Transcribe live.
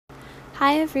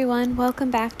Hi everyone,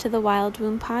 welcome back to the Wild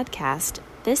Womb podcast.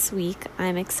 This week,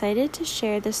 I'm excited to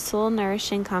share this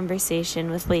soul-nourishing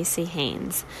conversation with Lacey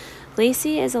Haynes.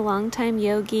 Lacey is a longtime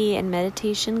yogi and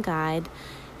meditation guide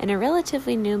and a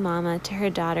relatively new mama to her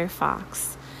daughter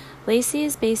Fox. Lacey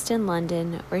is based in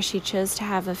London, where she chose to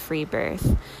have a free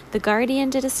birth. The Guardian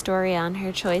did a story on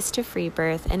her choice to free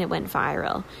birth, and it went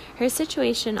viral. Her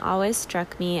situation always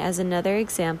struck me as another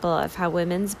example of how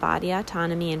women's body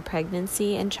autonomy in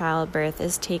pregnancy and childbirth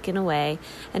is taken away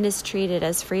and is treated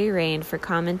as free rein for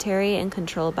commentary and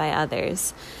control by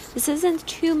others. This isn't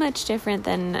too much different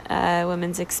than a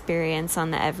women's experience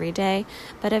on the everyday,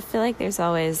 but I feel like there's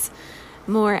always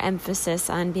more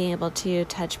emphasis on being able to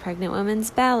touch pregnant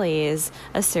women's bellies,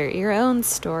 assert your own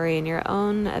story and your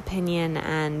own opinion,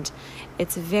 and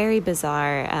it's very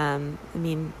bizarre.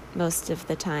 Most of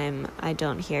the time I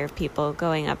don't hear people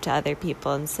going up to other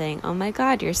people and saying, "Oh my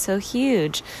God, you're so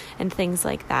huge," and things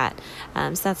like that.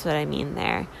 So that's what I mean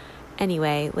there.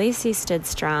 Anyway, Lacey stood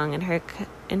strong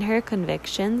in her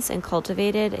convictions and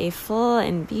cultivated a full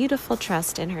and beautiful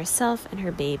trust in herself and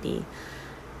her baby.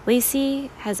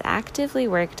 Lacey has actively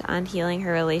worked on healing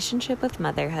her relationship with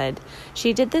motherhood.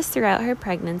 She did this throughout her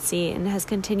pregnancy and has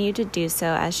continued to do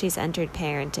so as she's entered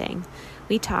parenting.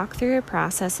 We talk through her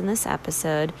process in this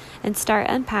episode and start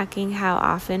unpacking how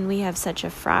often we have such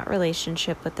a fraught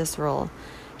relationship with this role.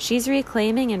 She's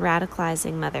reclaiming and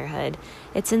radicalizing motherhood.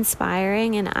 It's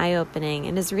inspiring and eye-opening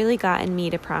and has really gotten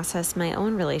me to process my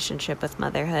own relationship with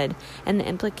motherhood and the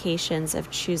implications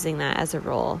of choosing that as a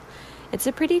role. It's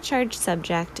a pretty charged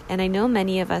subject, and I know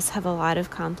many of us have a lot of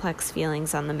complex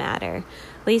feelings on the matter.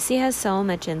 Lacey has so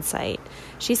much insight.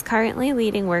 She's currently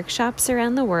leading workshops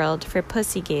around the world for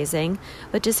pussy gazing,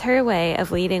 which is her way of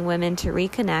leading women to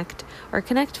reconnect or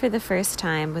connect for the first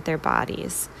time with their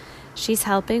bodies. She's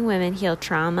helping women heal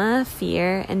trauma,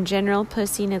 fear, and general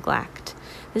pussy neglect.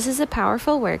 This is a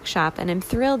powerful workshop, and I'm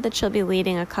thrilled that she'll be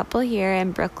leading a couple here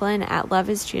in Brooklyn at Love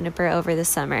is Juniper over the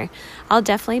summer. I'll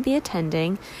definitely be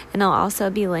attending, and I'll also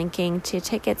be linking to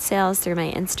ticket sales through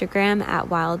my Instagram at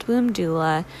Wild Womb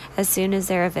Doula as soon as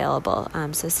they're available,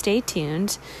 so stay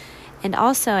tuned. And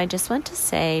also, I just want to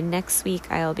say, next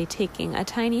week I will be taking a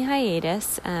tiny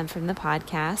hiatus from the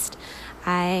podcast.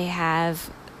 I have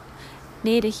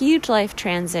made a huge life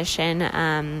transition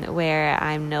where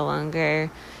I'm no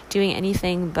longer doing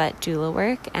anything but doula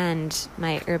work and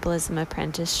my herbalism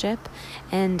apprenticeship,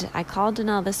 and I called in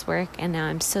all this work, and now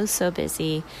I'm so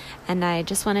busy, and I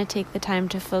just want to take the time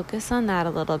to focus on that a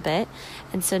little bit.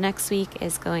 And so next week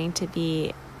is going to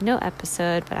be no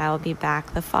episode, but I will be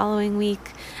back the following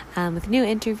week with new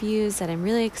interviews that I'm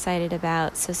really excited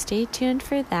about, so stay tuned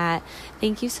for that.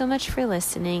 Thank you so much for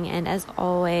listening, and as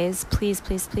always, please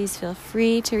feel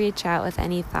free to reach out with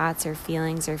any thoughts or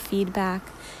feelings or feedback.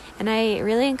 And I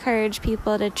really encourage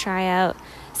people to try out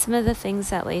some of the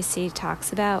things that Lacey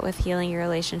talks about with healing your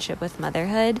relationship with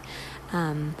motherhood.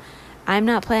 I'm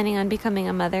not planning on becoming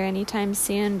a mother anytime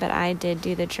soon, but I did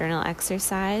do the journal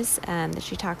exercise that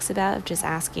she talks about, of just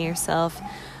asking yourself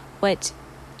what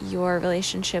your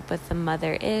relationship with the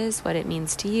mother is, what it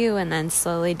means to you, and then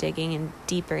slowly digging in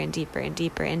deeper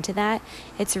into that.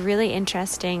 It's really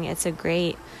interesting. It's a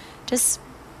great just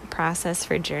process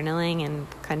for journaling and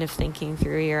kind of thinking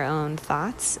through your own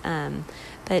thoughts,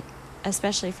 but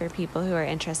especially for people who are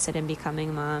interested in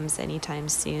becoming moms anytime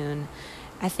soon,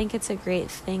 I think it's a great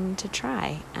thing to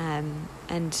try,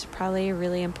 and probably a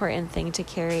really important thing to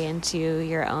carry into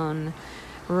your own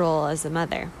role as a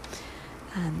mother.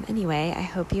 Anyway, I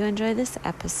hope you enjoy this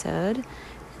episode,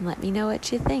 and let me know what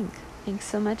you think. Thanks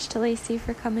so much to Lacey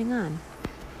for coming on.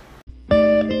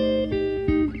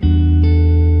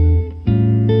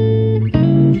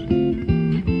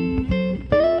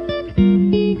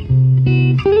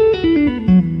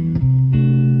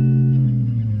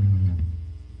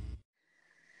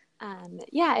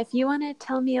 If you want to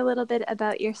tell me a little bit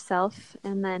about yourself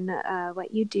and then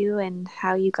what you do and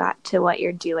how you got to what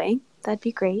you're doing, that'd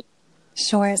be great.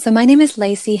 Sure. So my name is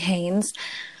Lacey Haynes.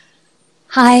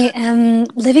 I am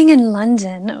living in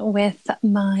London with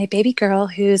my baby girl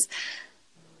who's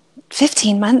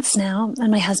 15 months now,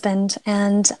 and my husband,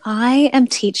 and I am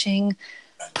teaching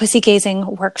pussy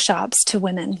gazing workshops to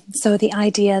women. So the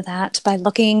idea that by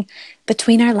looking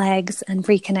between our legs and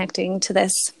reconnecting to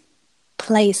this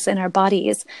place in our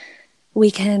bodies, we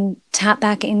can tap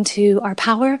back into our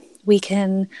power. We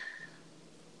can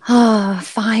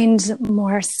find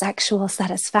more sexual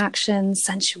satisfaction,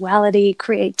 sensuality,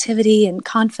 creativity, and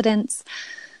confidence.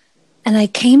 And I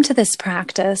came to this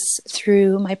practice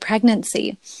through my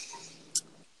pregnancy.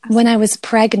 When I was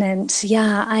pregnant,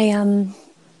 I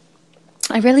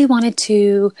really wanted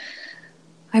to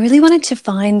I really wanted to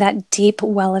find that deep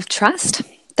well of trust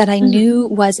that I knew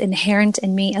was inherent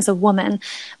in me as a woman,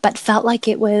 but felt like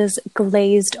it was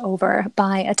glazed over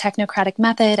by a technocratic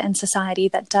method and society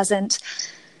that doesn't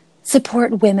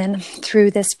support women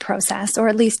through this process, or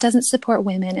at least doesn't support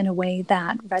women in a way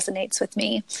that resonates with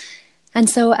me. And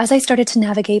so as I started to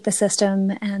navigate the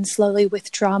system and slowly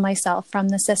withdraw myself from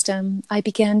the system, I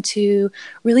began to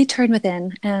really turn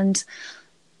within and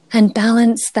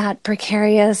balance that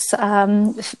precarious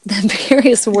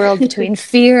world between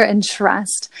fear and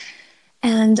trust.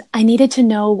 And I needed to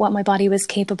know what my body was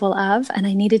capable of, and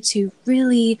I needed to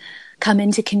really come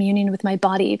into communion with my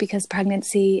body, because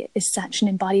pregnancy is such an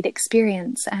embodied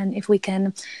experience. And if we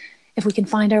can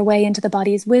find our way into the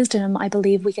body's wisdom, I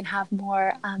believe we can have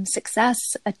more success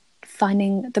at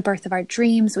finding the birth of our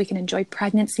dreams. We can enjoy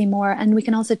pregnancy more, and we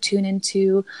can also tune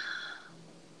into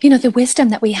the wisdom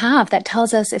that we have that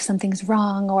tells us if something's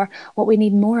wrong, or what we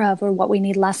need more of, or what we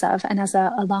need less of. And as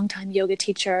a longtime yoga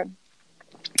teacher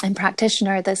and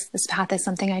practitioner, this path is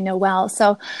something I know well.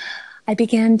 So I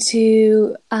began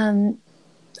to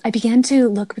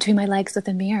look between my legs with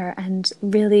a mirror and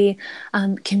really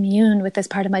commune with this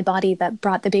part of my body that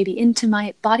brought the baby into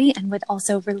my body and would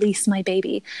also release my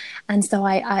baby. And so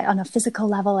I on a physical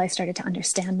level, I started to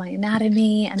understand my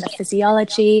anatomy and the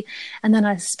physiology. And then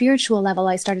on a spiritual level,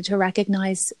 I started to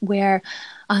recognize where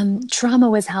trauma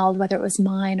was held, whether it was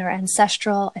mine or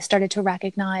ancestral. I started to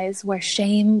recognize where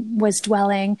shame was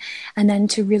dwelling, and then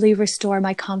to really restore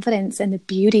my confidence in the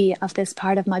beauty of this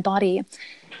part of my body.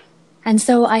 And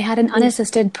so I had an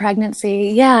unassisted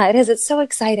pregnancy. Yeah, it is. It's so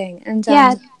exciting. And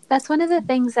yeah, that's one of the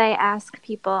things I ask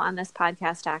people on this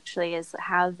podcast, actually, is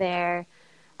how they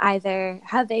kind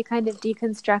of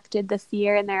deconstructed the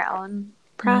fear in their own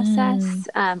process,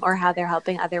 or how they're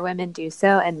helping other women do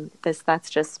so. And that's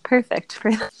just perfect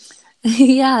for them.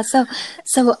 Yeah. So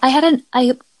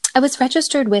I was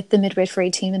registered with the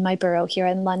midwifery team in my borough here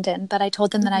in London, but I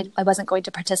told them that I wasn't going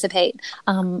to participate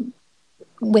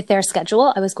with their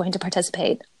schedule. I was going to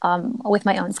participate with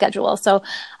my own schedule. So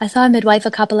I saw a midwife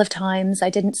a couple of times. I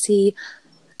didn't see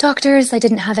doctors. I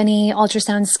didn't have any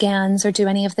ultrasound scans or do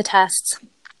any of the tests.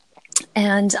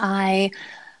 And I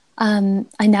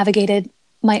navigated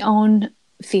my own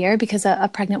fear, because a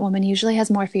pregnant woman usually has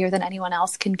more fear than anyone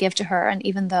else can give to her. And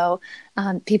even though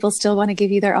people still want to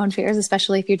give you their own fears,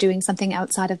 especially if you're doing something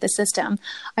outside of the system,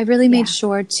 I really made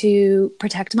sure to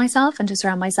protect myself and to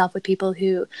surround myself with people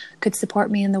who could support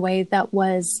me in the way that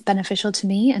was beneficial to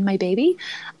me and my baby.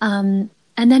 And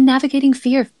then navigating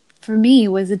fear for me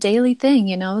was a daily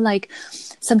thing, like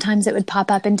sometimes it would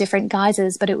pop up in different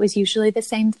guises, but it was usually the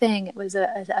same thing. It was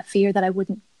a fear that I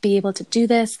wouldn't be able to do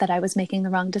this, that I was making the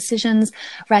wrong decisions,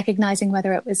 recognizing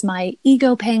whether it was my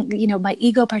ego paying, my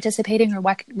ego participating,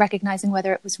 or recognizing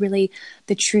whether it was really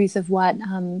the truth of what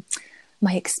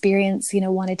my experience,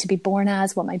 wanted to be born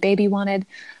as, what my baby wanted.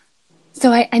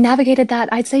 So I navigated that,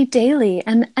 I'd say, daily,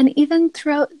 and even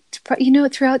throughout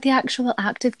the actual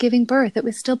act of giving birth, it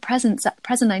was still present.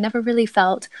 I never really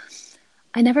felt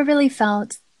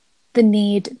the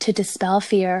need to dispel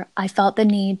fear. I felt the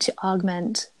need to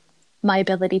augment my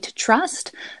ability to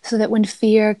trust, so that when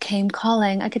fear came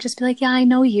calling, I could just be like, yeah, I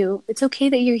know you. It's okay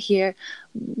that you're here.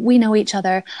 We know each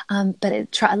other. But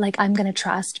I'm going to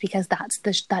trust, because that's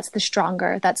the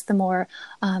stronger, that's the more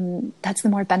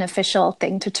beneficial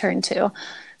thing to turn to.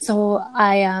 So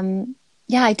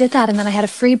I did that. And then I had a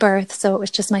free birth. So it was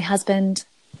just my husband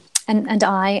and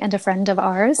I and a friend of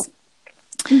ours.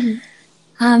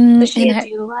 Mm-hmm. Was she a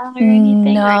doula or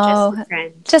anything? No, or just a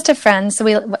friend? Just a friend.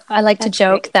 So I like to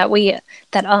joke that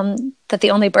the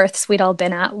only births we'd all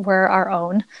been at were our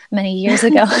own many years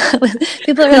ago.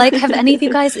 People are like, have any of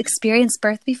you guys experienced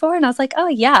birth before? And I was like, oh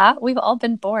yeah, we've all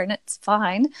been born. It's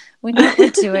fine. We know what we're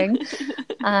doing.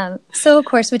 So of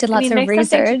course we did lots of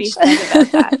research. To be said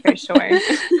about that, for sure.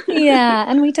 Yeah,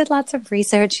 and we did lots of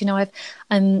research. I've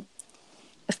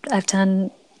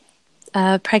done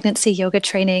pregnancy yoga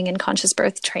training and conscious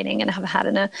birth training, and have had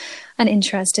an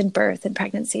interest in birth and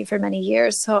pregnancy for many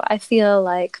years. So I feel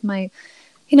like my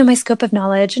scope of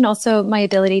knowledge, and also my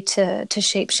ability to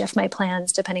shape shift my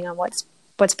plans depending on what's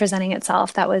presenting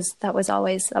itself, that was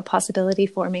always a possibility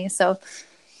for me. So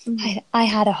I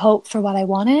had a hope for what I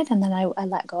wanted, and then I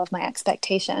let go of my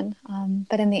expectation.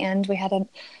 But in the end, we had an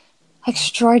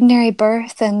extraordinary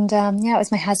birth, and it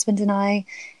was my husband and I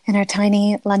in our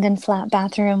tiny London flat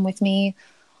bathroom with me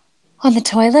on the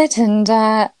toilet, and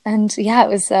it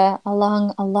was a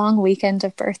long weekend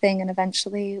of birthing, and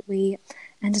eventually we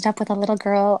ended up with a little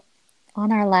girl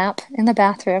on our lap in the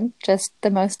bathroom. Just the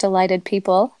most delighted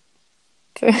people.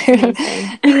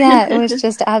 Yeah, it was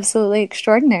just absolutely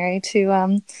extraordinary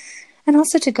to and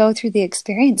also to go through the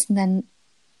experience. And then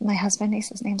my husband,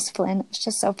 his name's Flynn. It's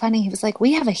just so funny. He was like,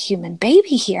 we have a human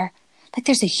baby here. Like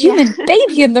there's a human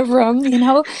baby in the room,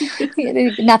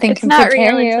 Nothing It's can not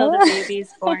prepare real you. until the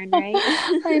baby's born, right?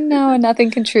 I know, and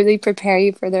nothing can truly prepare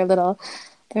you for their little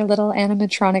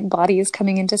animatronic bodies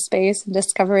coming into space and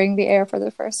discovering the air for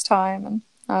the first time. And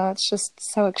it's just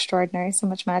so extraordinary, so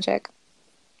much magic.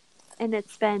 And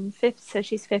it's been so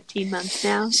she's 15 months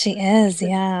now. She is,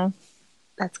 yeah.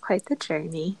 That's quite the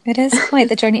journey. It is quite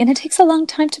the journey, and it takes a long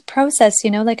time to process.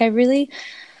 Like I really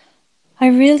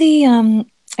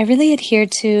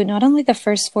adhered to not only the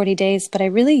first 40 days, but I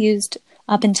really used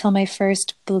up until my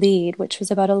first bleed, which was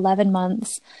about 11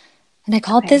 months. And I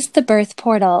called this the birth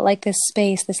portal, like this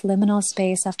space, this liminal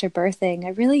space after birthing. I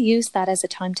really used that as a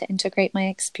time to integrate my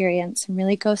experience and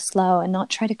really go slow and not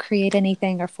try to create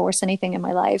anything or force anything in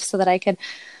my life, so that I could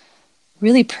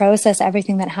really process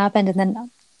everything that happened,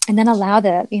 and then allow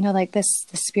the, like the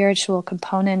spiritual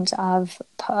component of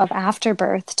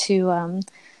afterbirth to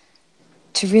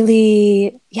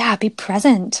really, be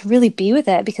present, to really be with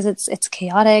it, because it's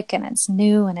chaotic and it's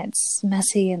new and it's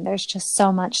messy and there's just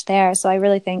so much there. So I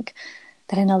really think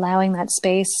that in allowing that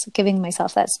space, giving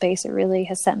myself that space, it really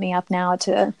has set me up now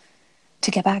to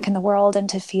get back in the world and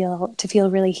to feel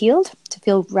really healed, to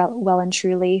feel well and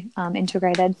truly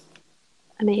integrated.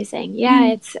 Amazing.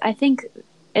 Yeah, I think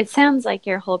it sounds like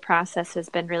your whole process has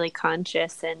been really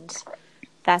conscious, and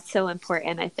that's so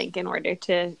important, I think, in order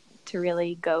to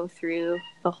really go through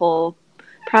the whole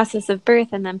process of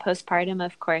birth. And then postpartum,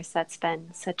 of course, that's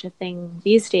been such a thing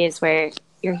these days, where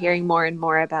you're hearing more and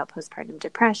more about postpartum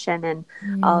depression and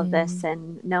all of this,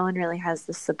 and no one really has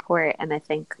the support. And I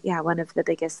think, one of the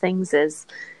biggest things is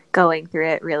going through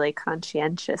it really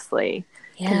conscientiously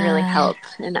can really help,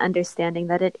 and understanding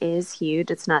that it is huge.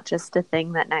 It's not just a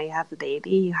thing that now you have a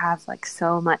baby, you have like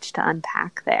so much to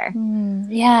unpack there.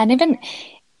 Yeah. And even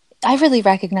I really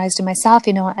recognized in myself,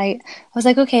 I was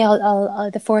like, okay, I'll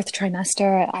the fourth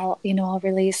trimester, I'll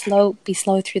really be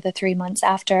slow through the 3 months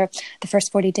after the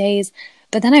first 40 days.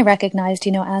 But then I recognized,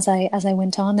 as I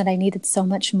went on, that I needed so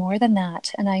much more than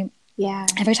that. And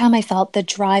every time I felt the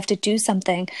drive to do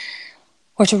something,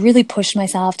 or to really push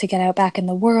myself to get out back in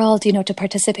the world, to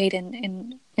participate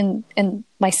in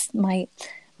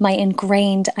my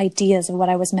ingrained ideas of what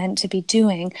I was meant to be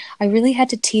doing, I really had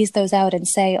to tease those out and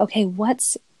say, okay, what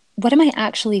am I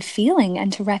actually feeling?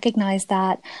 And to recognize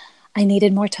that I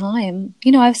needed more time.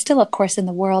 I was still, of course, in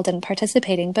the world and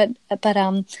participating, but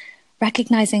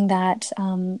recognizing that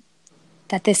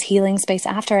that this healing space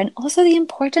after, and also the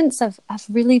importance of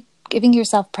really giving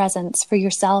yourself presence for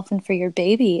yourself and for your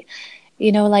baby.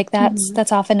 Like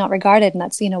that's often not regarded. And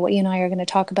that's, what you and I are going to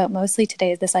talk about mostly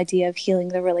today, is this idea of healing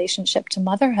the relationship to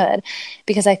motherhood.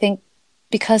 Because I think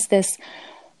this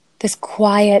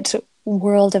quiet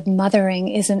world of mothering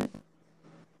isn't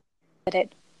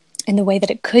it in the way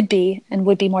that it could be and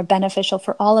would be more beneficial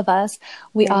for all of us,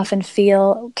 we often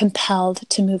feel compelled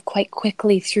to move quite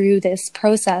quickly through this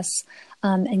process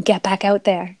and get back out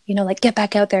there, get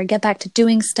back out there, get back to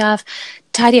doing stuff,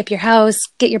 tidy up your house,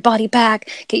 get your body back,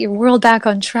 get your world back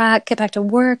on track, get back to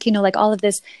work, all of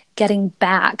this getting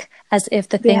back, as if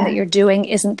the thing that you're doing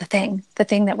isn't the thing. The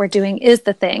thing that we're doing is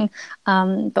the thing.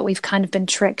 But we've kind of been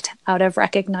tricked out of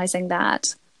recognizing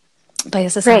that by a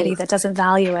society that doesn't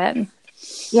value it.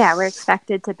 Yeah, we're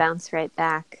expected to bounce right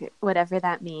back, whatever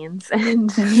that means,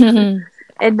 and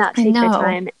and not take the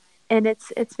time. And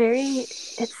it's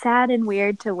sad and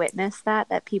weird to witness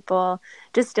that people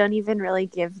just don't even really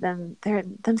give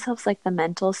themselves like the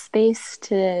mental space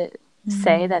to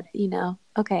say that,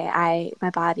 okay, my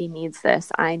body needs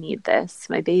this, I need this,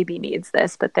 my baby needs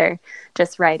this, but they're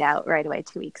just right away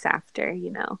 2 weeks after,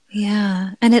 Yeah.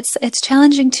 And it's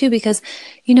challenging too, because,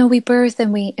 we birth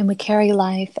and we carry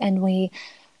life, and we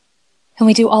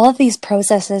do all of these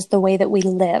processes the way that we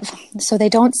live. So they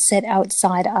don't sit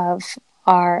outside of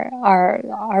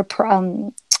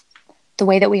the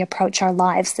way that we approach our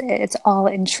lives. It's all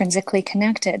intrinsically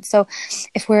connected. So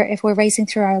if we're racing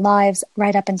through our lives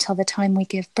right up until the time we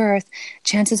give birth,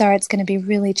 chances are it's going to be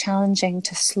really challenging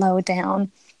to slow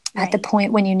down at the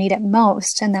point when you need it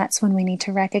most. And that's when we need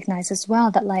to recognize as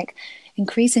well that, like,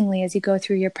 increasingly as you go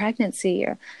through your pregnancy,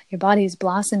 your body is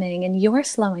blossoming and you're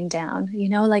slowing down,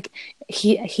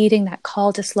 heeding that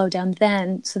call to slow down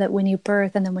then, so that when you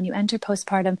birth and then when you enter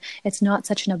postpartum, it's not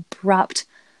such an abrupt,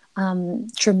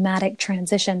 dramatic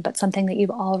transition, but something that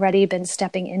you've already been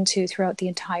stepping into throughout the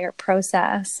entire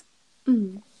process.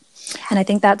 And I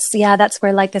think that's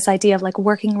where, like, this idea of like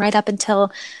working right up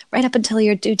until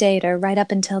your due date, or right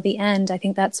up until the end, I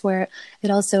think that's where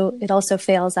it also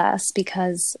fails us,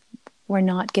 because we're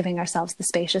not giving ourselves the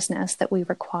spaciousness that we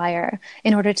require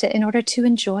in order to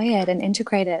enjoy it and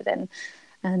integrate it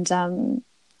and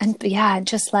yeah,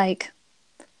 just like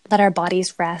let our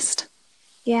bodies rest.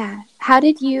 Yeah. How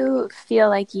did you feel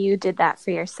like you did that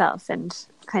for yourself and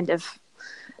kind of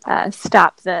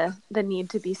stop the need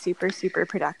to be super, super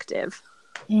productive?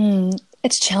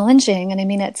 It's challenging. And I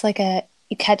mean, it's like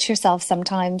you catch yourself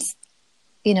sometimes,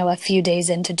 a few days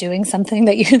into doing something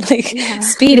that you're like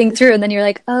speeding through, and then you're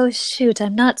like, oh shoot,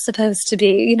 I'm not supposed to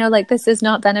be, like this is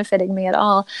not benefiting me at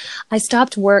all. I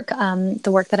stopped the work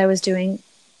that I was doing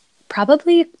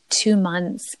probably 2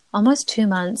 months, almost 2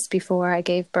 months before I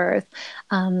gave birth,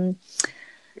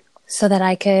 so that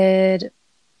I could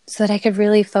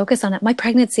really focus on it. My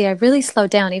pregnancy, I really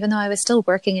slowed down, even though I was still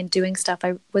working and doing stuff.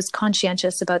 I was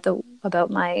conscientious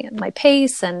about my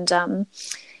pace and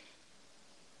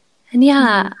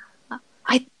yeah,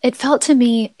 it felt to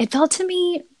me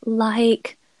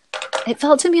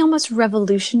almost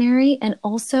revolutionary and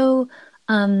also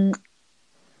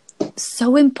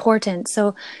so important.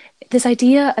 So this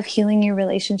idea of healing your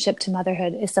relationship to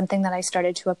motherhood is something that I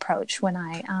started to approach when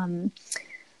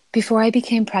before I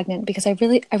became pregnant, because I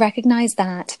recognized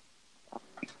that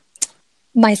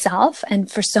myself, and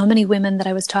for so many women that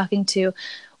I was talking to,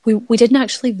 we didn't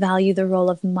actually value the role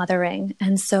of mothering.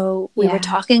 And so we were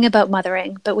talking about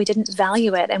mothering, but we didn't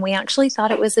value it. And we actually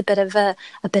thought it was a bit of a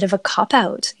cop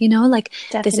out, like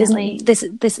Definitely. this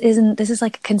is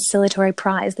like a conciliatory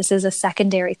prize. This is a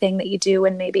secondary thing that you do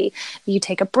when maybe you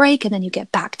take a break and then you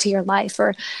get back to your life,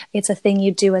 or it's a thing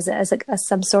you do as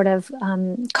some sort of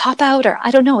cop out, or I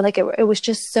don't know, like it was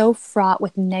just so fraught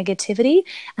with negativity,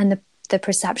 and the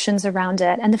perceptions around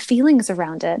it and the feelings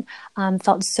around it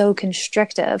felt so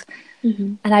constrictive.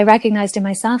 And I recognized in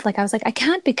myself, like I was like, I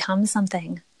can't become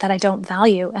something that I don't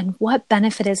value. And what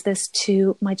benefit is this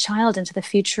to my child and to the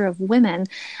future of women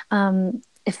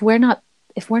if we're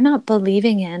not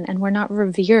believing in and we're not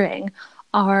revering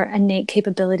our innate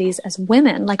capabilities as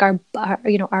women, like our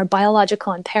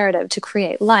biological imperative to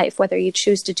create life, whether you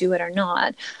choose to do it or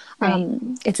not. Right.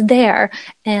 It's there,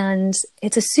 and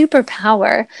it's a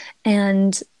superpower,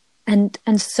 and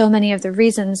so many of the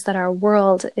reasons that our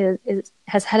world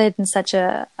has headed in such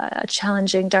a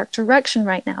challenging, dark direction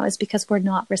right now is because we're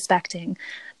not respecting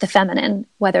the feminine,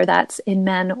 whether that's in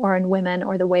men or in women,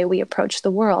 or the way we approach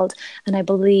the world. And I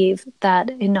believe that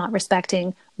in not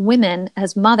respecting women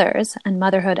as mothers and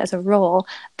motherhood as a role,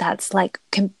 that's like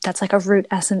a root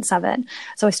essence of it.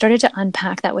 So I started to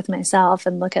unpack that with myself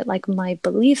and look at like my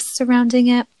beliefs surrounding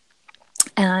it,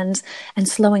 and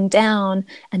slowing down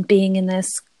and being in this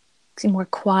more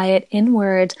quiet,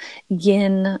 inward,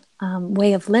 yin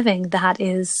way of living that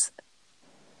is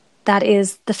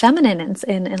the feminine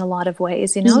in a lot of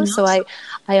ways, So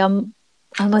I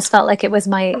almost felt like it was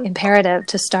my imperative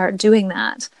to start doing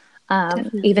that,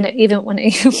 even when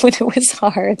it was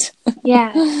hard.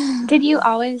 Yeah. Did you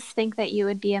always think that you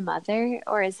would be a mother,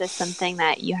 or is this something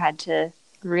that you had to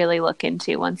really look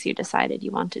into once you decided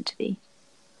you wanted to be?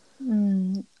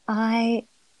 I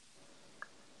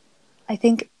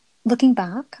think, looking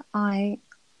back,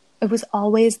 it was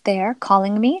always there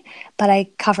calling me, but I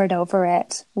covered over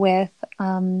it with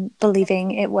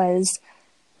believing it was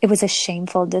a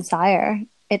shameful desire.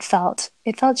 It felt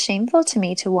shameful to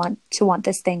me to want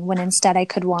this thing, when instead I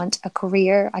could want a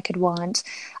career, I could want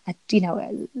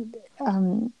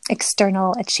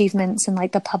external achievements in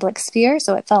like the public sphere.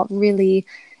 So it felt really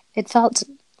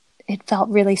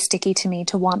sticky to me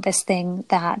to want this thing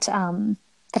that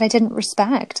I didn't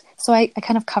respect. So I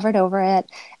kind of covered over it,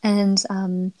 and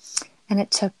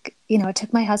it took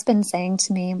my husband saying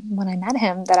to me when I met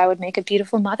him that I would make a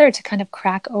beautiful mother to kind of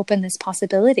crack open this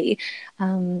possibility.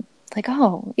 Like,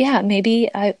 oh yeah, maybe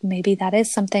that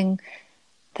is something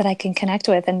that I can connect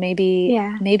with, and maybe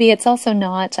it's also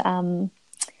not, and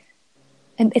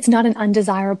it's not an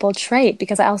undesirable trait,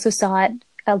 because I also saw it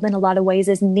in a lot of ways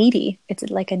as needy. It's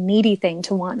like a needy thing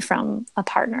to want from a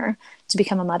partner to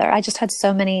become a mother. I just had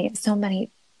so many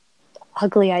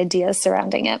ugly ideas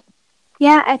surrounding it.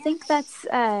 Yeah, I think that's,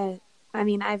 I've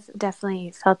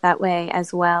definitely felt that way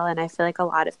as well. And I feel like a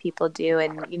lot of people do.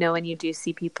 And, when you do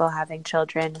see people having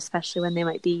children, especially when they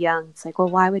might be young, it's like, well,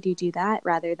 why would you do that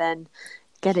rather than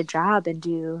get a job and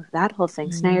do that whole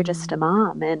thing? So now you're just a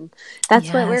mom. And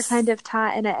that's what we're kind of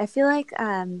taught. And I feel like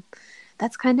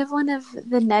that's kind of one of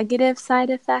the negative side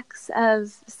effects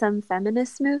of some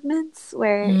feminist movements,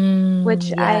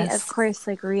 which I, of course,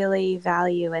 like really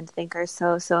value and think are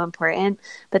so, so important.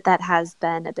 But that has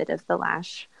been a bit of the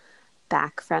lash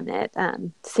back from it.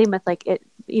 Same with like it,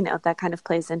 that kind of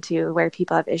plays into where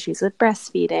people have issues with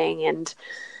breastfeeding and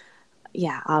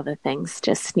yeah, all the things,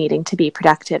 just needing to be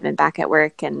productive and back at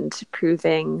work and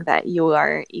proving that you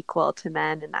are equal to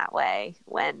men in that way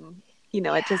when,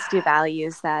 it just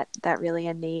devalues that really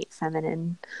innate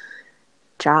feminine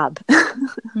job.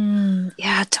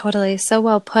 Yeah, totally. So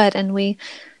well put. And we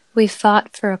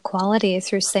fought for equality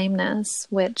through sameness,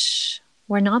 which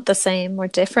we're not the same. We're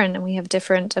different, and we have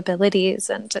different abilities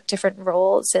and different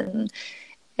roles in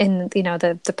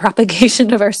the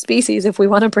propagation of our species, if we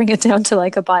want to bring it down to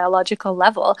like a biological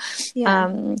level. Yeah.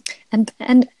 And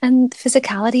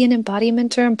physicality and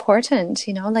embodiment are important.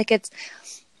 Like it's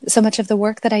so much of the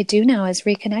work that I do now is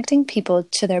reconnecting people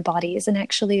to their bodies and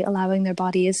actually allowing their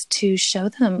bodies to show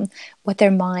them what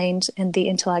their mind and the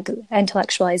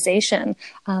intellectualization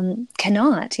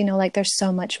cannot. Like there's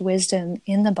so much wisdom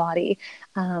in the body.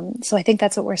 So I think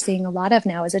that's what we're seeing a lot of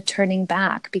now, is a turning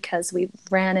back, because we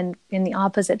ran in the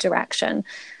opposite direction.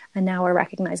 And now we're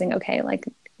recognizing, okay, like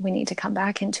we need to come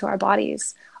back into our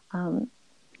bodies.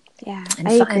 Yeah,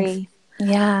 I agree.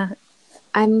 Yeah.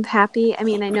 I'm happy. I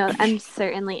mean, I know I'm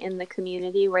certainly in the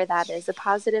community where that is a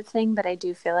positive thing, but I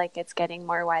do feel like it's getting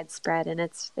more widespread, and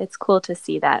it's cool to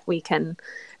see that we can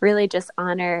really just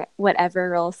honor whatever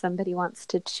role somebody wants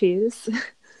to choose.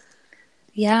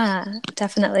 Yeah,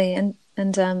 definitely. And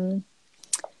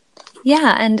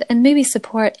yeah, and maybe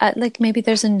support, like maybe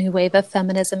there's a new wave of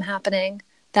feminism happening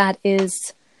that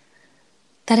is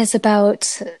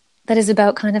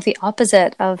about kind of the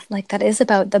opposite of, like, that is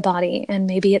about the body, and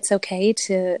maybe it's okay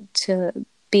to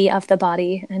be of the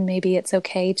body, and maybe it's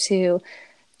okay to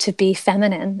be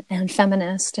feminine and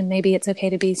feminist, and maybe it's okay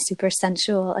to be super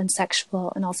sensual and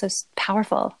sexual and also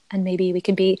powerful, and maybe we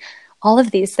can be all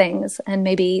of these things, and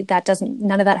maybe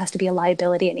none of that has to be a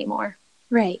liability anymore.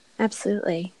 Right,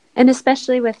 absolutely. And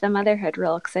especially with the motherhood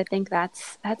role, because I think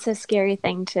that's a scary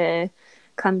thing to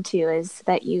come to, is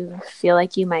that you feel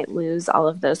like you might lose all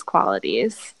of those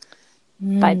qualities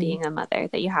by being a mother,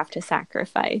 that you have to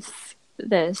sacrifice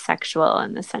the sexual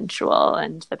and the sensual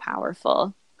and the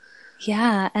powerful.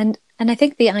 Yeah, and I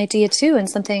think the idea too, and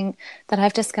something that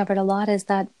I've discovered a lot, is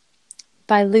that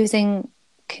by losing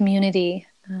community,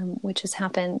 which has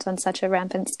happened on such a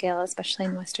rampant scale, especially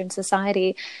in Western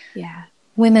society, yeah,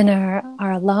 women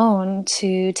are alone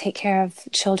to take care of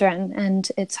children, and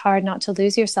it's hard not to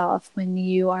lose yourself when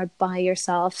you are by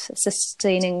yourself,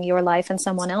 sustaining your life and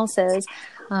someone else's.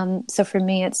 So for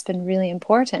me, it's been really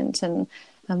important, and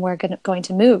we're going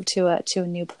to move to a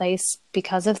new place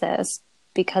because of this,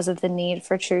 because of the need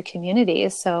for true community,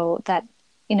 so that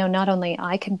not only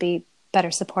I can be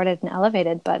better supported and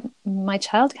elevated, but my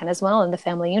child can as well, and the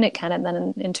family unit can, and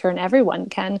then in turn everyone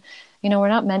can. We're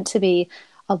not meant to be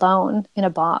alone in a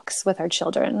box with our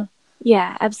children.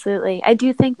 Yeah, absolutely. I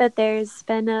do think that there's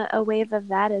been a wave of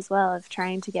that as well, of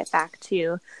trying to get back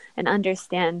to and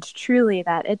understand truly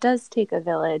that it does take a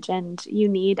village, and you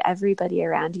need everybody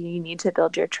around you. You need to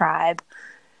build your tribe.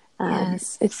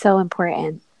 Yes. It's so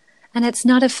important. And it's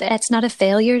not a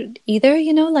failure either,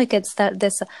 like it's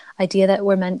this idea that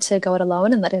we're meant to go it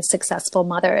alone, and that a successful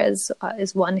mother is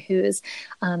one who's,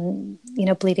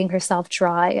 bleeding herself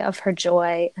dry of her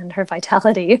joy and her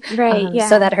vitality, right? Yeah.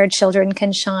 So that her children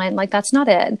can shine. Like, that's not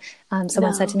it.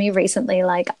 Someone said to me recently,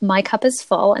 like, my cup is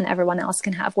full and everyone else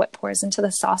can have what pours into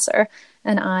the saucer.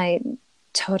 And I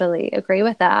totally agree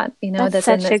with that. That's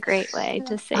such a great way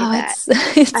to say that.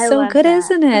 It's so good, that.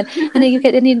 Isn't it? And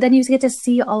then you get to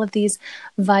see all of these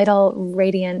vital,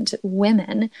 radiant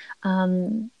women,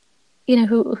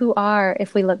 who are,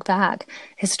 if we look back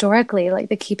historically, like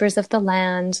the keepers of the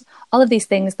land, all of these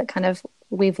things that kind of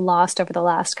we've lost over the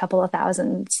last couple of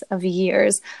thousands of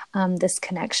years. This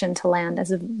connection to land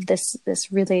as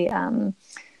this really,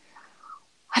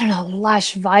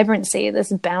 lush vibrancy,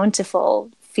 this bountiful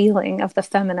feeling of the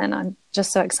feminine. I'm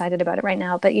just so excited about it right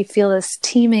now. But you feel this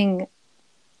teeming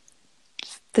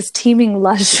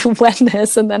lush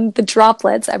wetness, and then the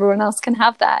droplets, everyone else can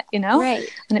have that, Right.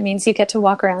 And it means you get to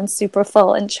walk around super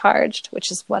full and charged, which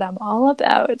is what I'm all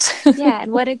about. Yeah,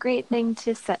 and what a great thing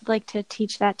to to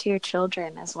teach that to your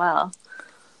children as well.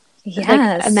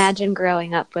 Yes. Like, imagine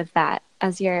growing up with that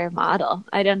as your model.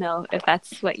 I don't know if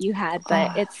that's what you had,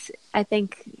 but I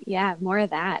think, more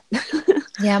of that.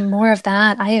 Yeah, more of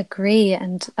that. I agree.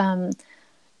 And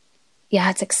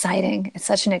it's exciting. It's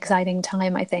such an exciting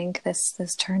time, I think,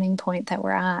 this turning point that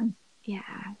we're at. Yeah.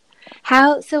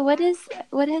 So what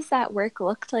has that work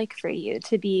looked like for you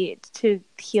to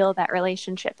heal that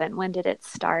relationship, and when did it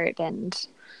start? And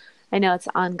I know it's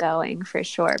ongoing for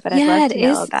sure, but I'd love to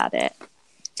know about it.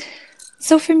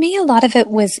 So for me, a lot of it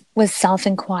was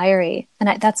self-inquiry.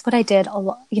 And that's what I did a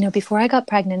lot, before I got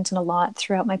pregnant, and a lot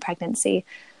throughout my pregnancy.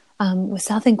 with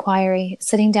self-inquiry,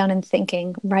 sitting down and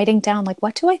thinking, writing down, like,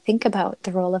 what do I think about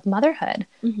the role of motherhood?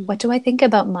 Mm-hmm. What do I think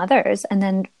about mothers? And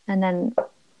then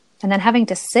having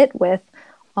to sit with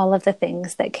all of the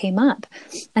things that came up.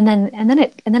 And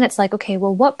then it's like, okay,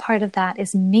 well, what part of that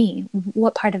is me?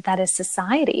 What part of that is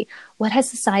society? What has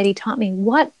society taught me?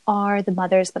 What are the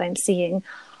mothers that I'm seeing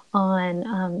on,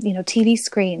 TV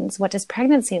screens? What does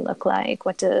pregnancy look like?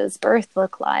 What does birth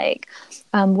look like?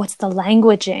 What's the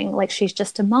languaging? Like, she's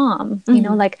just a mom,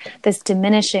 like this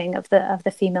diminishing of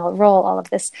the female role, all of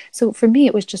this. So for me,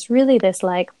 it was just really this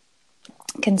like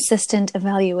consistent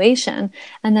evaluation,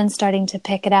 and then starting to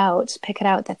pick it out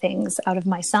the things out of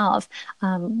myself,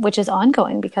 which is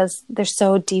ongoing because they're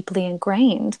so deeply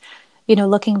ingrained.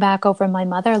 Looking back over my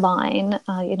mother line,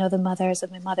 the mothers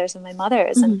of my mothers and my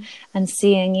mothers, Mm-hmm. and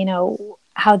seeing,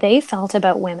 how they felt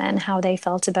about women, how they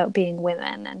felt about being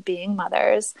women and being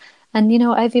mothers. And,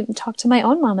 I've even talked to my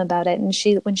own mom about it. And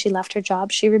when she left her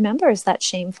job, she remembers that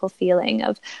shameful feeling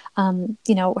of,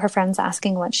 her friends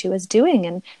asking what she was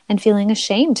doing, and feeling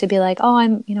ashamed to be like, oh,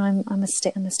 I'm a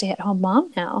stay-at-home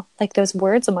mom now. Like, those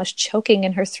words almost choking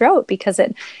in her throat because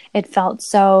it felt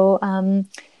so,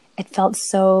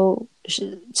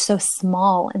 so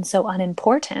small and so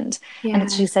unimportant. Yeah.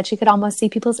 And she said she could almost see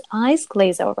people's eyes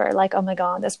glaze over, like, oh my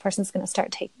God, this person's going to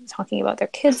start talking about their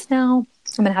kids now.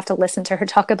 I'm going to have to listen to her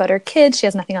talk about her kids. She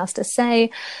has nothing else to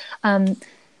say.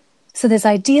 So this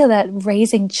idea that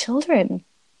raising children,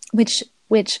 which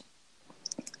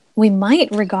we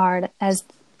might regard as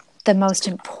the most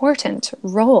important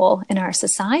role in our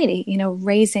society,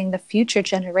 raising the future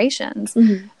generations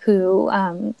Mm-hmm. who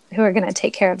are going to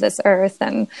take care of this earth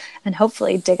and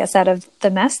hopefully dig us out of the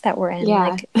mess that we're in.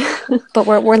 Yeah. But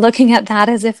we're looking at that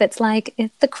as if it's like,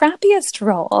 it's the crappiest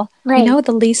role, right?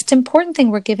 The least important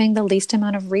thing. We're giving the least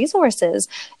amount of resources,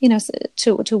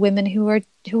 to women who are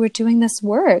doing this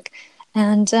work.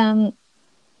 And it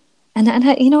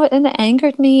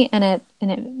angered me, and it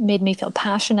made me feel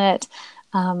passionate.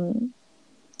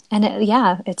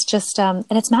 It's just, and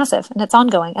it's massive, and it's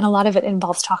ongoing. And a lot of it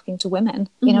involves talking to women,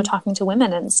 Mm-hmm. talking to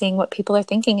women and seeing what people are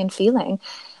thinking and feeling,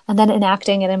 and then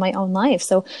enacting it in my own life.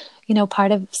 So,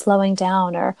 part of slowing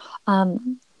down, or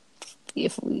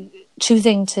if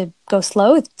choosing to go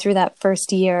slow through that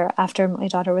first year after my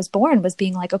daughter was born, was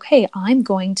being like, okay, I'm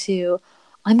going to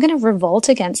revolt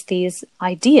against these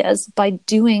ideas by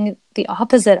doing the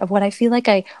opposite of what I feel like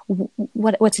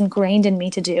what's ingrained in me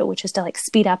to do, which is to like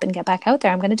speed up and get back out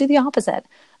there. I'm going to do the opposite.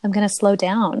 I'm going to slow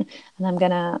down, and I'm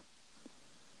going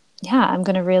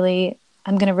to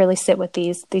really sit with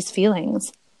these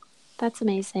feelings. That's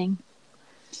amazing.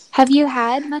 Have you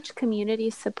had much community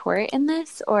support in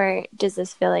this, or does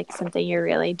this feel like something you're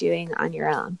really doing on your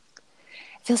own?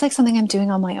 It feels like something I'm doing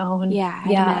on my own. Yeah,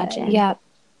 I'd imagine. Yeah.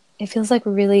 It feels like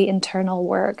really internal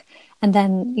work. And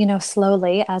then,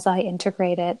 slowly as I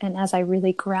integrate it and as I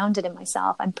really ground it in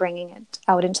myself, I'm bringing it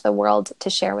out into the world to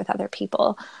share with other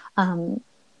people.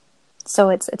 So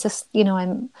it's just,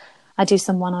 I do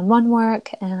some one-on-one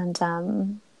work,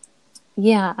 and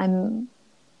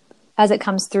as it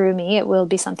comes through me, it will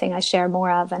be something I share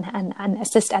more of, and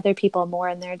assist other people more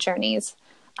in their journeys.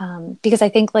 Because I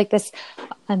think like this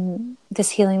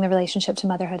healing the relationship to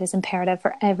motherhood is imperative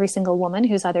for every single woman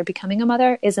who's either becoming a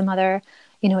mother, is a mother,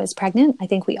 is pregnant. I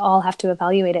think we all have to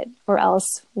evaluate it, or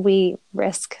else we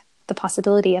risk the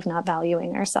possibility of not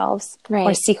valuing ourselves, right,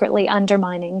 or secretly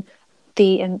undermining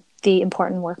the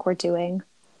important work we're doing.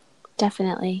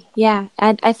 Definitely. Yeah.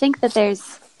 I think that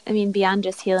beyond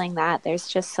just healing that, there's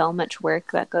just so much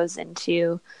work that goes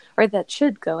into, or that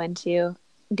should go into,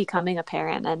 becoming a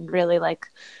parent, and really like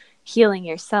healing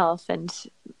yourself and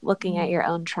looking at your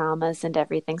own traumas and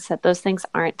everything, so that those things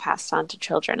aren't passed on to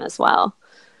children as well.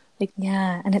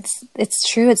 And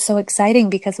it's true. It's so exciting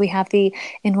because we have in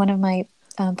one of my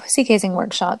pussy gazing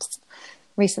workshops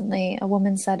recently, a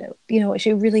woman said,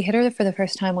 she really hit her for the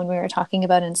first time when we were talking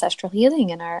about ancestral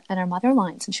healing in our mother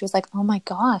lines. And she was like, oh my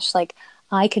gosh, like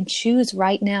I can choose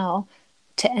right now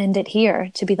to end it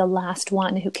here, to be the last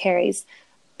one who carries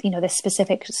this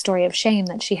specific story of shame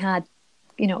that she had,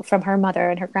 from her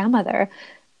mother and her grandmother.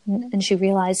 And she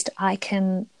realized, I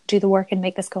can do the work and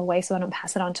make this go away so I don't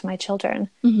pass it on to my children.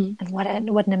 Mm-hmm. And what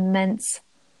an immense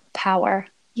power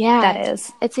that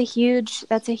is. That's a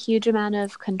huge amount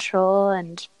of control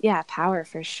and power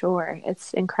for sure.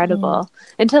 It's incredible.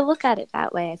 And to look at it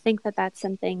that way, I think that that's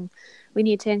something we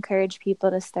need to encourage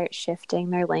people to start shifting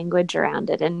their language around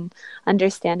it, and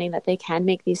understanding that they can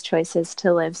make these choices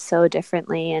to live so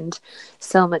differently and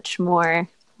so much more,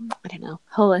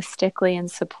 holistically and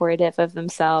supportive of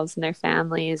themselves and their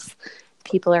families,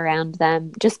 people around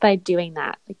them just by doing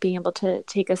that, like being able to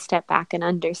take a step back and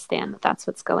understand that that's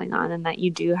what's going on and that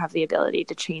you do have the ability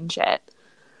to change it.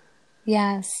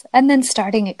 Yes. And then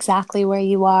starting exactly where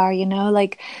you are,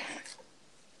 like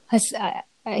I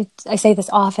say this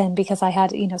often because I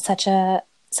had,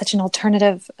 such an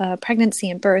alternative pregnancy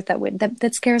and birth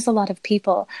that scares a lot of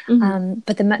people.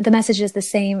 But the message is the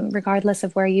same regardless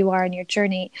of where you are in your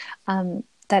journey.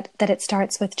 That it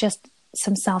starts with just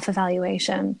some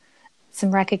self-evaluation,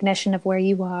 some recognition of where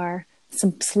you are,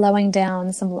 some slowing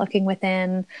down, some looking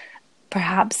within,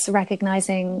 perhaps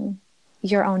recognizing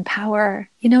your own power.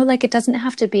 Like it doesn't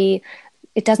have to be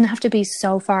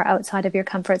so far outside of your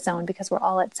comfort zone, because we're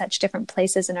all at such different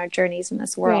places in our journeys in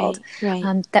this world.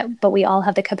 Right. But we all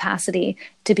have the capacity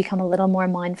to become a little more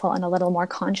mindful and a little more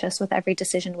conscious with every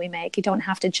decision we make. You don't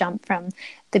have to jump from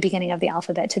the beginning of the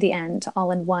alphabet to the end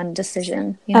all in one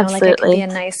decision. Absolutely. Like it can be a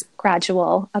nice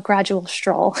gradual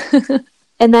stroll.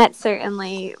 And that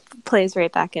certainly plays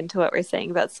right back into what we're saying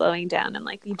about slowing down, and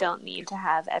like you don't need to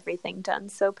have everything done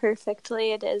so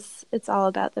perfectly. It's all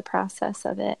about the process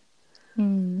of it.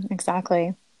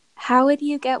 Exactly. How would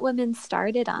you get women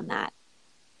started on that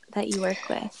you work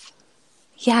with?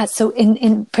 Yeah. So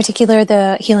in particular,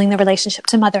 the healing the relationship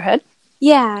to motherhood.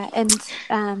 Yeah. And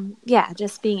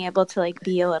just being able to like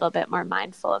be a little bit more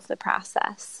mindful of the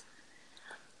process.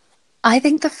 I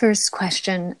think the first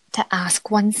question to ask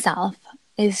oneself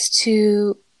is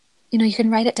to, you can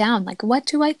write it down. Like, what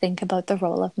do I think about the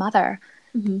role of mother?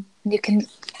 You can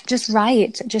just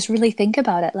really think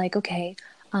about it. Like, okay,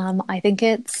 I think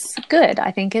it's good.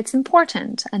 I think it's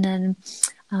important. And then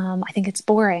I think it's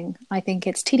boring. I think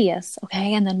it's tedious.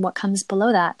 Okay. And then what comes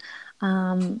below that?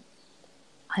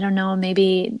 I don't know,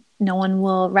 maybe no one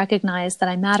will recognize that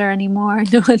I matter anymore.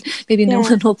 No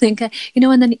one will think,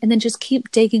 and then just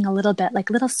keep digging a little bit, like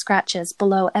little scratches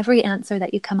below every answer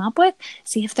that you come up with.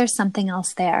 See if there's something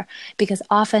else there, because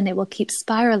often it will keep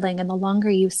spiraling. And the longer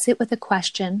you sit with a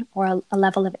question or a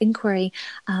level of inquiry,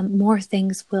 more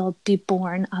things will be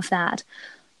born of that.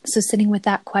 So sitting with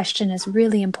that question is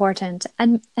really important.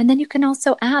 And then you can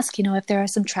also ask, if there are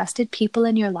some trusted people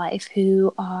in your life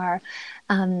who are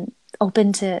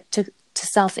open to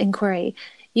self-inquiry,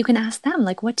 you can ask them,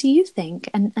 like, what do you think?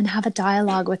 And have a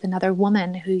dialogue with another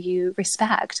woman who you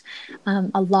respect.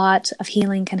 A lot of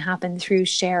healing can happen through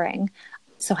sharing.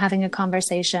 So having a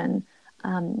conversation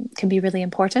can be really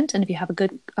important. And if you have a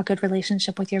good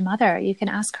relationship with your mother, you can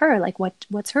ask her, like,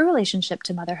 what's her relationship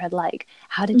to motherhood like?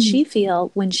 How did she feel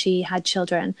when she had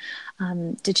children?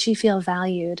 Did she feel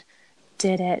valued?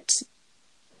 Did it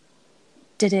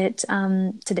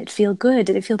feel good?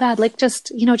 Did it feel bad? Like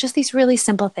just these really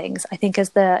simple things, I think is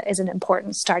an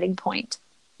important starting point.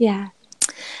 Yeah.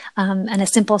 And a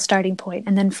simple starting point.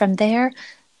 And then from there,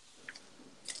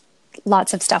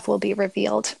 lots of stuff will be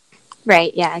revealed.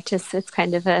 Right. Yeah. It's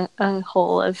kind of a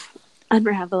whole of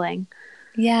unraveling.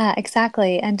 Yeah,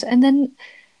 exactly. And then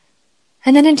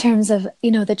in terms of,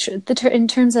 in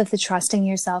terms of the trusting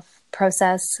yourself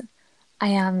process,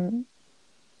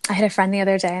 I had a friend the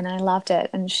other day and I loved it.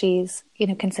 And she's,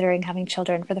 considering having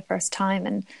children for the first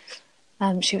time.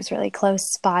 And she was really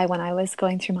close by when I was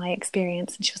going through my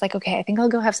experience. And she was like, okay, I think I'll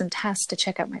go have some tests to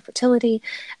check out my fertility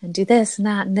and do this and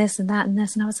that and this and that and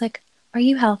this. And I was like, are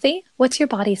you healthy? What's your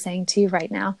body saying to you right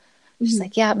now? She's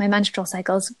like, yeah, my menstrual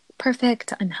cycle is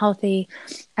perfect. I'm healthy.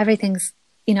 Everything's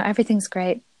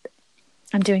great.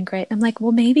 I'm doing great. I'm like,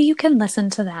 well, maybe you can listen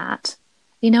to that.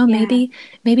 Maybe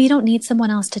you don't need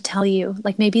someone else to tell you.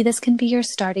 Like maybe this can be your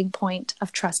starting point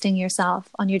of trusting yourself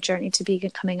on your journey to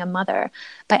becoming a mother,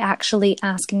 by actually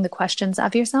asking the questions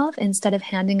of yourself instead of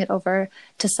handing it over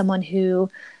to someone who,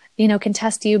 can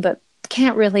test you, but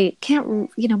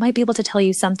might be able to tell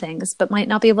you some things, but might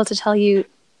not be able to tell you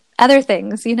other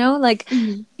things, like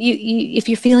you, if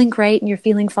you're feeling great and you're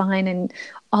feeling fine and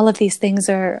all of these things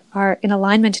are in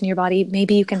alignment in your body,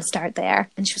 maybe you can start there.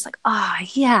 And she was like,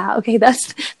 yeah, okay,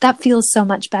 that feels so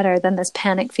much better than this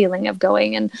panic feeling of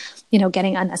going and,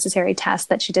 getting unnecessary tests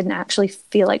that she didn't actually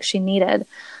feel like she needed.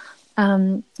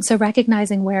 So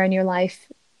recognizing where in your life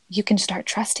you can start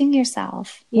trusting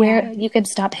yourself, where you can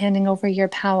stop handing over your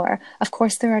power. Of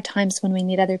course, there are times when we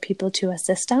need other people to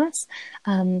assist us,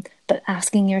 but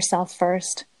asking yourself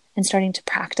first and starting to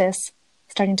practice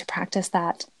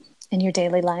that in your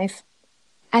daily life.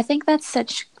 I think that's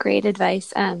such great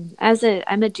advice. I'm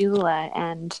a doula,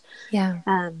 and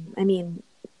I mean,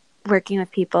 working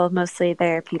with people, mostly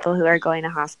they're people who are going to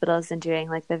hospitals and doing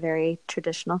like the very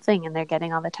traditional thing, and they're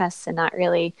getting all the tests and not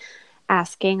really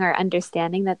asking or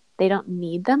understanding that they don't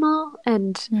need them all.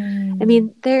 And I Mm.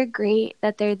 mean, they're great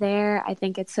that they're there. I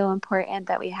think it's so important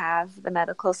that we have the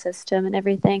medical system and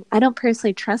everything. I don't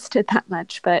personally trust it that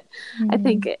much, but I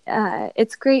think Mm.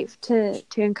 it's great to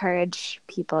encourage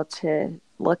people to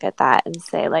look at that and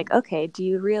say, like, okay, do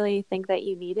you really think that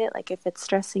you need it? Like, if it's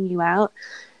stressing you out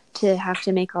to have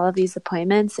to make all of these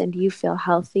appointments and you feel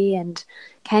healthy, and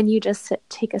can you just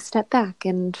take a step back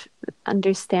and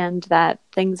understand that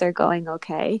things are going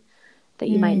okay, that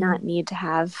you might Mm. not need to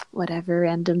have whatever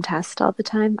random test all the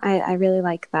time. I really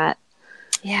like that.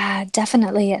 Yeah,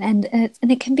 definitely. And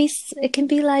it can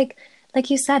be like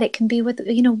you said, it can be with,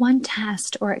 you know, one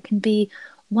test, or it can be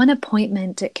one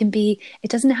appointment. It can be, it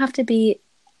doesn't have to be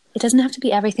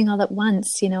everything all at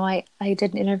once. You know, I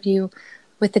did an interview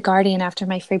with The Guardian after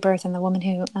my free birth, and the woman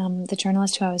who, the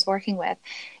journalist who I was working with,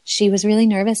 she was really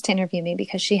nervous to interview me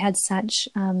because she had such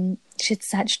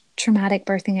traumatic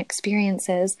birthing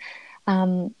experiences,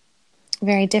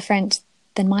 very different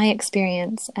than my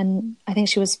experience. And I think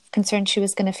she was concerned she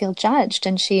was going to feel judged.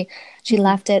 And she Mm-hmm.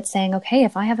 left it saying, okay,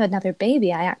 if I have another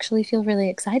baby, I actually feel really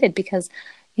excited because,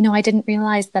 you know, I didn't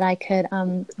realize that I could,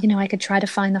 you know, I could try to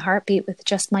find the heartbeat with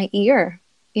just my ear,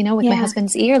 you know, with my Yeah.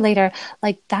 husband's ear later.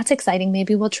 Like, that's exciting.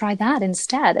 Maybe we'll try that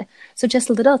instead. So just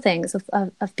little things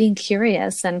of being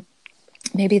curious, and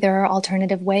maybe there are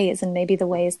alternative ways, and maybe the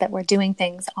ways that we're doing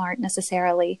things aren't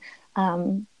necessarily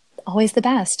always the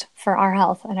best for our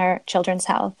health and our children's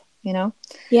health, you know?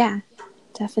 Yeah,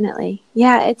 definitely.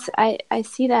 Yeah, I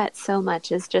see that so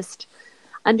much as just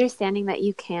understanding that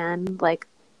you can, like,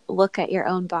 look at your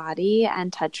own body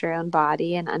and touch your own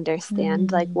body and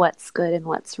understand, like, Mm. what's good and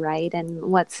what's right and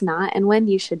what's not, and when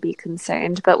you should be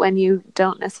concerned, but when you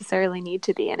don't necessarily need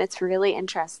to be. And it's really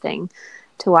interesting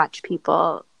to watch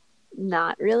people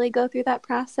not really go through that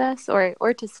process,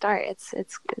 or to start. It's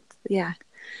yeah.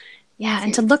 Yeah,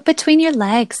 and to look between your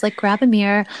legs, like grab a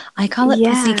mirror. I call it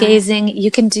pussy Yeah. gazing.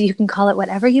 You can call it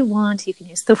whatever you want. You can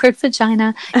use the word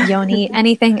vagina, yoni,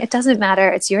 anything. It doesn't matter.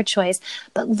 It's your choice.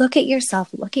 But look at yourself,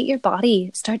 look at your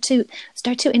body. Start to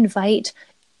invite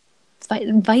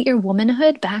your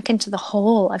womanhood back into the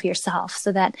whole of yourself,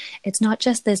 so that it's not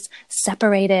just this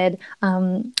separated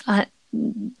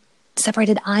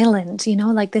island, you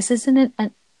know, like this isn't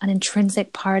an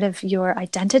intrinsic part of your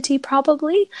identity,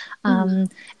 probably, Mm.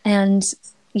 and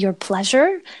your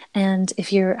pleasure. And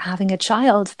if you're having a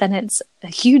child, then it's a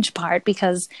huge part,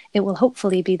 because it will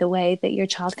hopefully be the way that your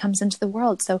child comes into the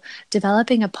world. So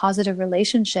developing a positive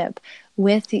relationship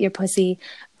with your pussy,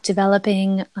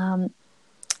 developing an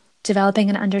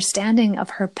understanding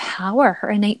of her power, her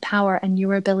innate power, and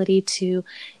your ability to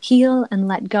heal and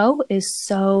let go is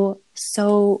so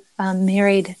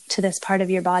married to this part of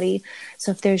your body. So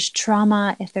if there's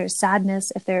trauma, if there's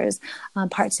sadness, if there's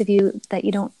parts of you that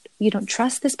you don't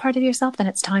trust this part of yourself, then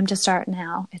it's time to start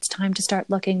now. It's time to start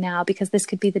looking now, because this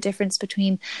could be the difference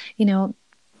between, you know,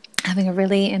 having a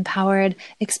really empowered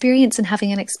experience and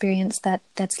having an experience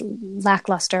that's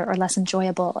lackluster or less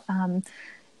enjoyable.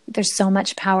 There's so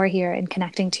much power here in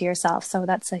connecting to yourself. So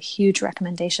that's a huge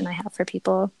recommendation I have for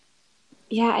people.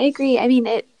 Yeah, I agree. I mean,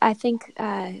 I think,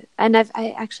 and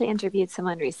I actually interviewed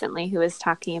someone recently who was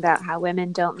talking about how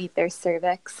women don't meet their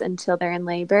cervix until they're in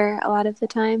labor a lot of the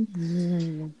time.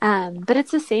 Mm. But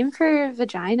it's the same for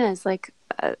vaginas. Like,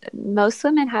 most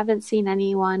women haven't seen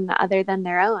anyone other than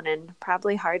their own, and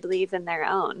probably hardly even their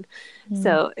own. Mm.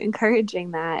 So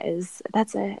encouraging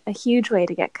that's a huge way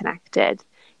to get connected,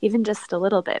 even just a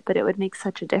little bit, but it would make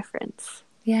such a difference.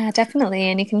 Yeah, definitely.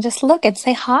 And you can just look and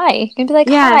say hi. You can be like,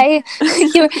 Yeah. "Hi,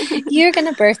 you're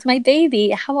gonna birth my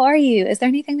baby. How are you? Is there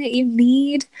anything that you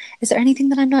need? Is there anything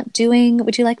that I'm not doing?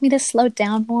 Would you like me to slow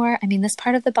down more?" I mean, this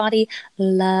part of the body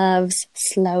loves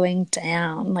slowing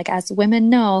down. Like, as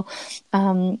women know,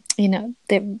 you know,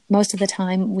 that most of the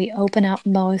time we open up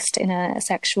most in a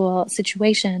sexual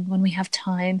situation when we have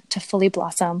time to fully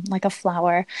blossom like a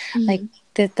flower. Like, Mhm.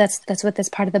 that's what this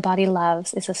part of the body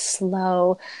loves, is a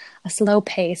slow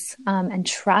pace, and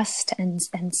trust, and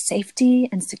safety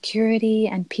and security,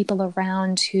 and people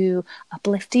around who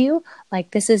uplift you.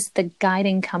 Like, this is the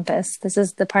guiding compass. This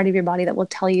is the part of your body that will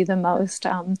tell you the most,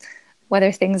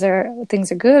 whether things are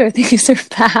good or things are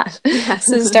bad. Yeah.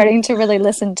 So starting to really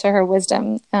listen to her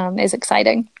wisdom is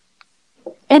exciting.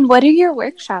 And what do your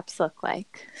workshops look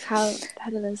like? How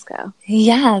do those go?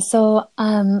 Yeah, so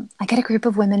I get a group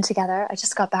of women together. I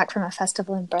just got back from a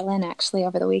festival in Berlin actually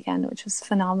over the weekend, which was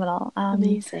phenomenal.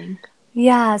 Amazing.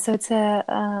 Yeah, so it's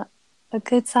a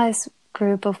good sized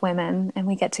group of women, and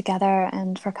we get together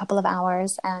and for a couple of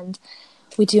hours, and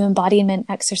We do embodiment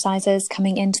exercises,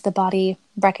 coming into the body,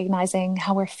 recognizing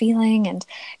how we're feeling, and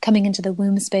coming into the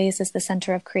womb space as the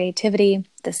center of creativity,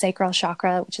 the sacral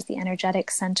chakra, which is the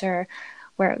energetic center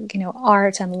where,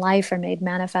 art and life are made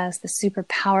manifest, the super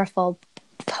powerful,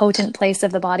 potent place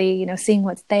of the body, seeing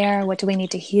what's there, what do we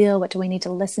need to heal, what do we need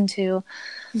to listen to.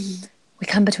 Mm-hmm. We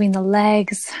come between the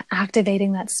legs,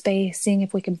 activating that space, seeing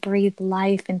if we can breathe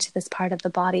life into this part of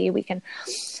the body. We can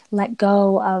let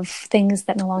go of things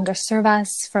that no longer serve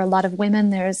us. For a lot of women,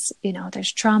 there's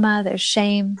trauma, there's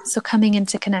shame. So coming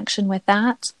into connection with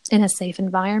that in a safe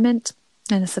environment,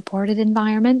 in a supported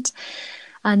environment.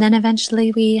 And then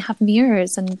eventually we have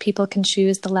mirrors and people can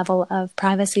choose the level of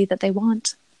privacy that they want.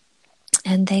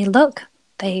 And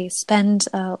they spend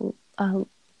a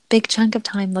big chunk of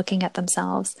time looking at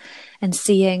themselves and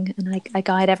seeing, and I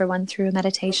guide everyone through a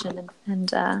meditation,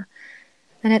 and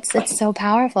it's so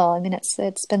powerful. I mean,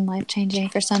 it's been life-changing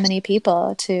for so many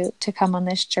people to come on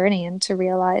this journey and to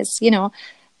realize,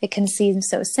 it can seem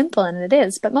so simple, and it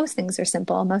is, but most things are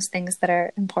simple. Most things that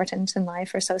are important in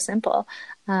life are so simple.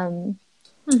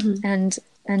 Mm-hmm.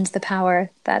 And the power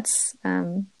that's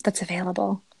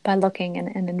available by looking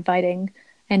and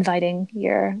inviting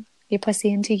your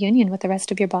pussy into union with the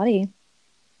rest of your body.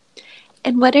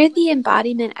 And what are the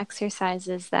embodiment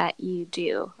exercises that you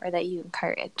do or that you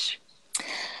encourage?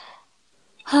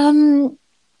 Yeah,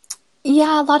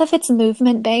 a lot of it's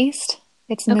movement based.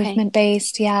 It's okay. movement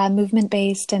based,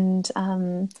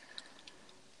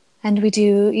 and we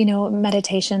do,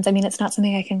 meditations. I mean, it's not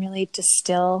something I can really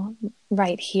distill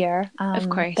right here. Of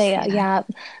course.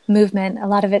 Movement. A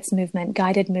lot of it's movement,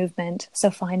 guided movement.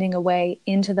 So finding a way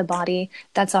into the body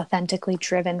that's authentically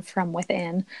driven from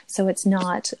within. So it's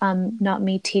not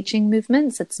me teaching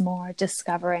movements. It's more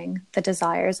discovering the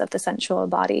desires of the sensual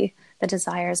body, the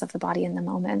desires of the body in the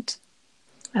moment.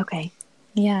 Okay.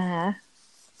 Yeah.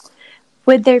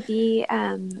 Would there be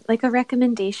like a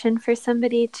recommendation for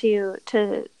somebody to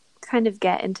kind of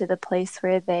get into the place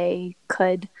where they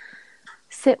could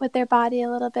sit with their body a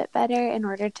little bit better in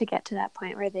order to get to that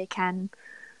point where they can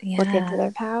look into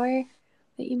their power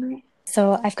that you might?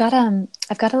 So I've got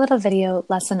a little video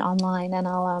lesson online,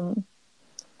 and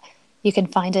you can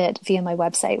find it via my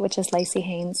website, which is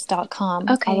laceyhaynes.com.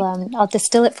 Okay. I'll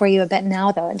distill it for you a bit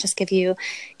now though, and just give you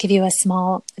a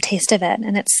small taste of it.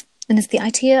 And it's the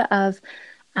idea of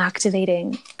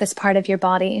activating this part of your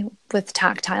body with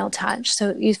tactile touch.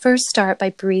 So you first start by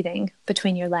breathing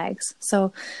between your legs.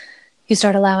 So you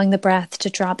start allowing the breath to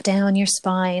drop down your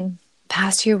spine,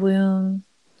 past your womb,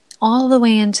 all the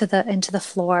way into the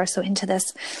floor. So into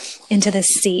this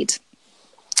seat,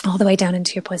 all the way down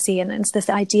into your pussy. And it's this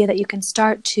idea that you can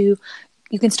start to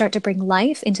bring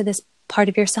life into this part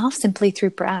of yourself simply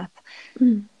through breath.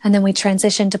 Mm. And then we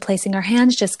transition to placing our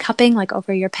hands, just cupping like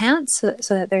over your pants so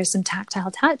that there's some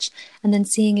tactile touch, and then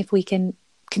seeing if we can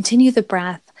continue the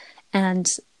breath and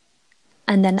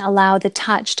then allow the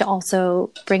touch to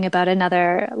also bring about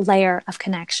another layer of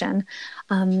connection.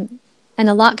 And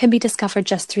a lot can be discovered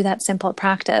just through that simple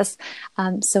practice.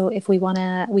 So if we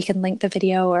can link the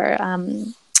video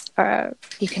or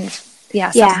you can,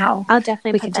 somehow. I'll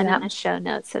definitely put that in the show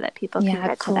notes so that people can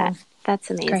get to that.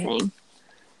 That's amazing. Great.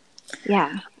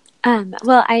 Yeah.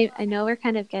 Well, I know we're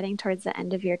kind of getting towards the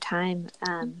end of your time.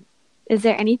 Is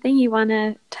there anything you want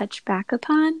to touch back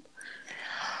upon?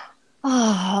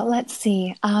 Oh, let's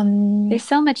see. There's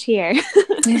so much here.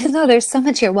 No, there's so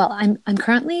much here. Well, I'm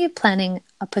currently planning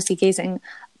a pussy gazing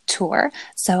tour.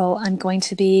 So I'm going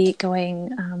to be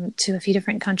going to a few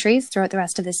different countries throughout the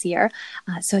rest of this year.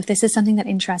 So if this is something that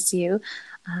interests you,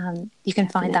 you can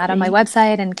find that on my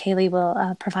website, and Kaylee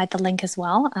will provide the link as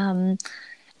well.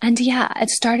 And yeah,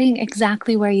 it's starting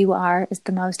exactly where you are is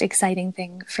the most exciting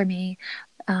thing for me.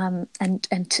 And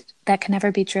that can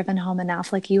never be driven home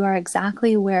enough. Like, you are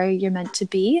exactly where you're meant to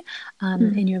be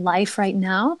in your life right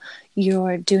now.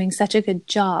 You're doing such a good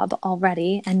job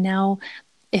already. And now,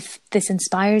 if this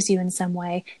inspires you in some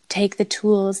way, take the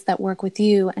tools that work with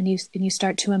you and you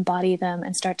start to embody them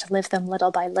and start to live them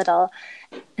little by little.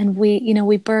 And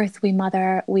we birth, we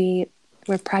mother, we're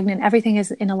pregnant. Everything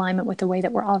is in alignment with the way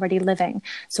that we're already living.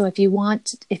 So if you're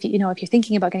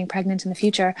thinking about getting pregnant in the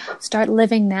future, start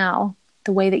living now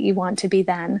the way that you want to be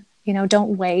then.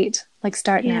 Don't wait.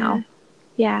 Start now.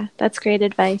 Yeah, that's great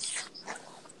advice.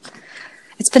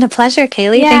 It's been a pleasure,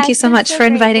 Kaylee. Thank you so much for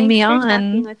inviting me on. Thanks for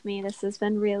talking with me. This has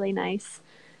been really nice.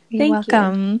 You're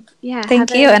welcome. Yeah.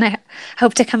 Thank you. And I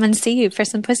hope to come and see you for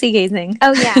some pussy gazing.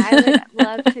 Oh, yeah. I would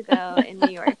love to go in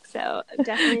New York. So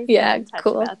definitely stay in touch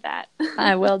about that.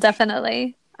 I will,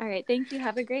 definitely. All right. Thank you.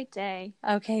 Have a great day.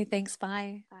 Okay. Thanks.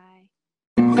 Bye.